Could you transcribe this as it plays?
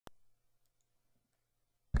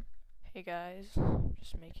Hey guys,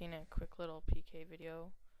 just making a quick little PK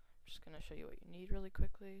video. I'm just gonna show you what you need really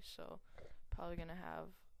quickly. So, probably gonna have,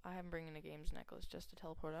 I am bringing a games necklace just to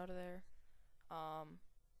teleport out of there. I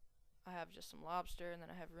have just some lobster, and then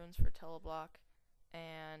I have runes for teleblock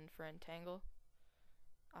and for entangle.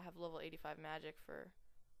 I have level 85 magic for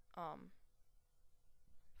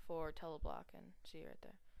teleblock, and see right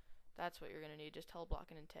there. That's what you're gonna need, just teleblock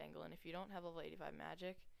and entangle. And if you don't have level 85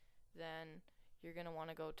 magic, then you're gonna want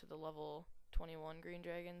to go to the level 21 green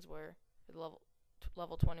dragons, where the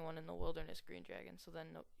level 21 in the wilderness green dragon. So then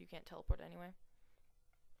you can't teleport anyway.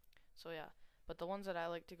 So yeah, but the ones that I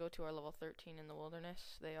like to go to are level 13 in the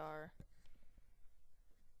wilderness. They are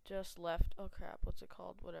just left. Oh crap, what's it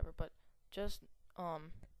called? Whatever. But just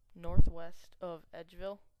northwest of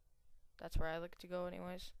Edgeville. That's where I like to go,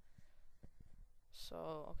 anyways.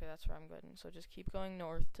 So okay, that's where I'm going. So just keep going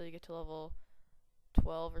north till you get to level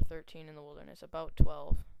 12 or 13 in the wilderness, about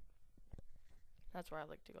 12. That's where I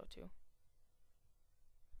like to go to.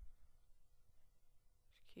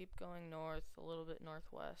 Just keep going north, a little bit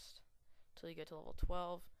northwest, till you get to level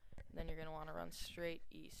 12. And then you're going to want to run straight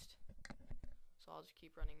east. So I'll just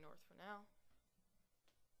keep running north for now.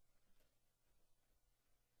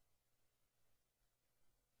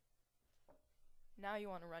 Now you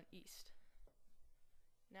want to run east.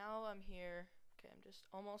 Now I'm here. Okay, I'm just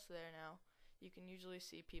almost there now. You can usually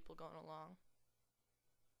see people going along.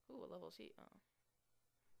 Ooh, what level is he? Oh.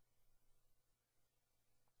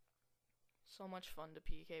 So much fun to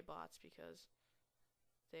PK bots because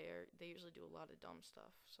they usually do a lot of dumb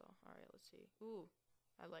stuff. So, alright, let's see. Ooh,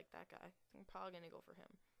 I like that guy. I'm probably gonna go for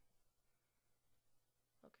him.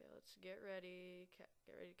 Okay, let's get ready. Get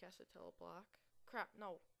ready to cast a teleblock. Crap,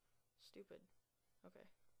 no. Stupid. Okay.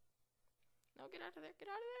 No, get out of there.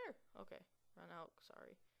 Get out of there. Okay, run out.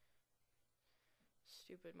 Sorry.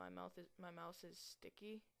 Stupid. My mouse is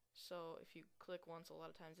sticky. So if you click once, a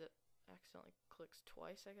lot of times it accidentally clicks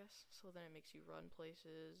twice, I guess. So then it makes you run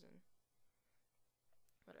places and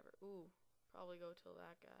whatever. Ooh, probably go till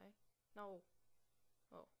that guy. No.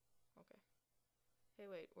 Oh, okay.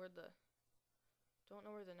 Hey, wait, don't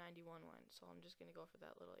know where the 91 went, so I'm just gonna go for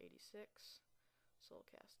that little 86. So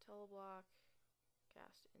I'll cast teleblock,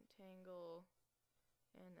 cast entangle,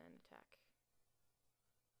 and then attack.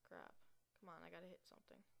 Crap. Come on, I gotta hit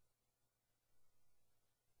something.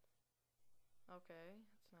 Okay,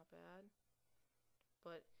 that's not bad.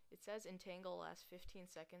 But it says entangle lasts 15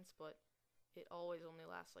 seconds, but it always only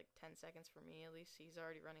lasts like 10 seconds for me at least. He's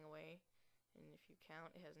already running away. And if you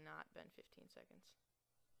count, it has not been 15 seconds.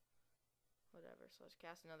 Whatever, so let's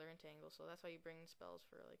cast another entangle. So that's why you bring spells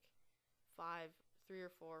for like 3 or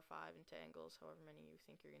 4 or 5 entangles, however many you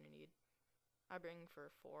think you're gonna need. I bring for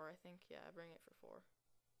 4, I think. Yeah, I bring it for 4.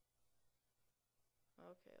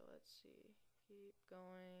 Okay, let's see. Keep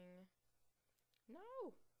going.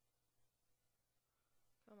 No!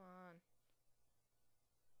 Come on.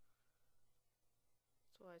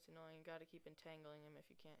 That's why it's annoying. You gotta keep entangling him if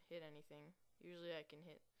you can't hit anything. Usually I can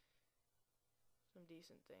hit some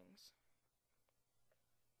decent things.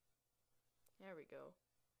 There we go.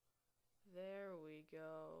 There we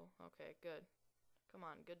go. Okay, good. Come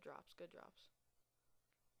on, good drops, good drops.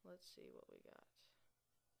 Let's see what we got.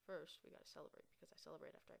 First, we gotta celebrate, because I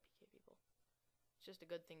celebrate after I PK people. It's just a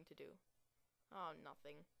good thing to do. Oh,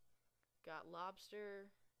 nothing. Got lobster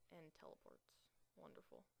and teleports.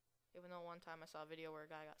 Wonderful. Even though one time I saw a video where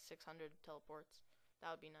a guy got 600 teleports. That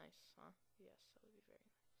would be nice, huh? Yes, that would be very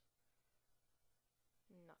nice.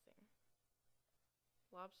 Nothing.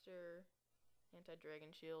 Lobster, anti-dragon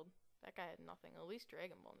shield. That guy had nothing. At least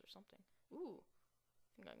dragon bones or something. Ooh,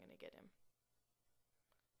 I think I'm gonna get him.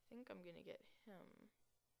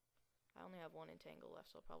 I only have 1 entangle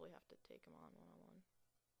left, so I'll probably have to take him on one-on-one.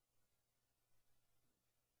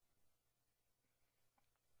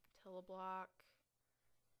 Teleblock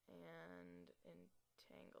and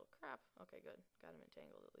entangle. Crap. Okay, good. Got him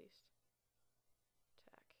entangled at least.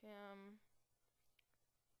 Attack him.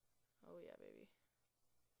 Oh yeah, baby.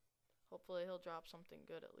 Hopefully he'll drop something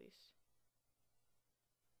good at least.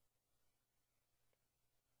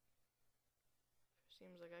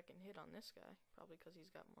 Seems like I can hit on this guy. Probably because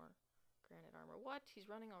he's got more granite armor. What? He's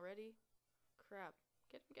running already? Crap.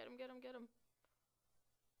 Get him, get him, get him, get him.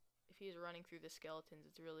 If he's running through the skeletons,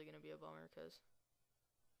 it's really going to be a bummer, because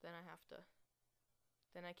then I have to...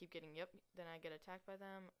 Then I keep getting... Yep. Then I get attacked by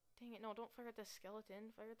them. Dang it. No, don't fire at the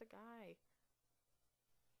skeleton. Fire at the guy.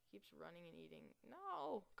 Keeps running and eating.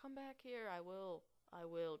 No! Come back here. I will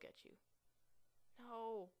get you.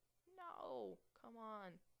 No! No! Come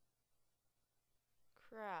on.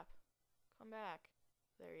 Crap. Come back.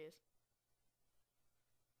 There he is.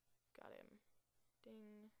 Got him.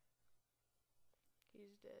 Ding.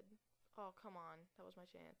 He's dead. Oh, come on. That was my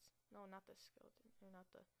chance. No, not the skeleton. Or not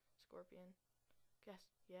the scorpion. Guess.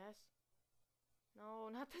 Yes. No,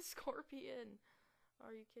 not the scorpion.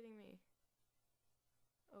 Are you kidding me?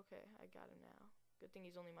 Okay, I got him now. Good thing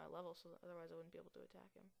he's only my level, so otherwise I wouldn't be able to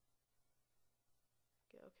attack him.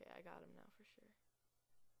 Okay, I got him now for sure.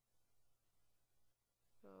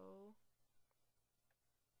 Go.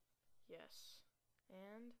 Yes.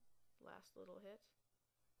 And last little hit.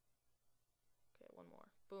 Okay, one more.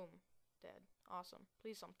 Boom. Dead. Awesome.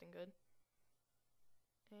 Please something good.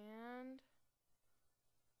 And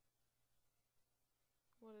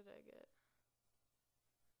what did I get?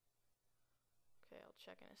 Okay, I'll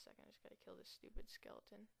check in a second. I just gotta kill this stupid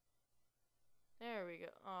skeleton. There we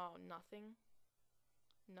go. Oh, nothing.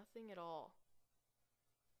 Nothing at all.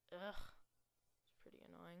 Ugh. It's pretty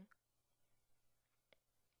annoying.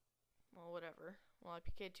 Well, whatever. Well, I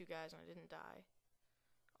PK'd 2 guys and I didn't die.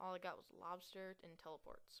 All I got was lobster and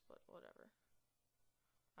teleports, but whatever.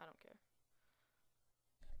 I don't care.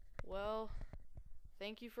 Well,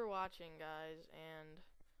 thank you for watching, guys, and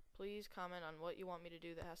please comment on what you want me to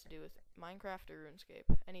do that has to do with Minecraft or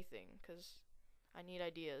RuneScape. Anything, because I need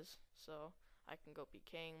ideas, so I can go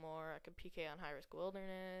PKing more. I could PK on High Risk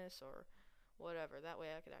Wilderness, or whatever. That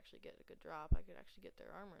way I could actually get a good drop. I could actually get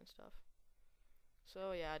their armor and stuff.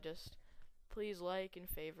 So yeah, just please like and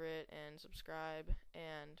favorite and subscribe,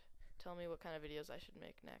 and tell me what kind of videos I should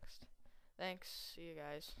make next. Thanks. See you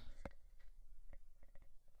guys.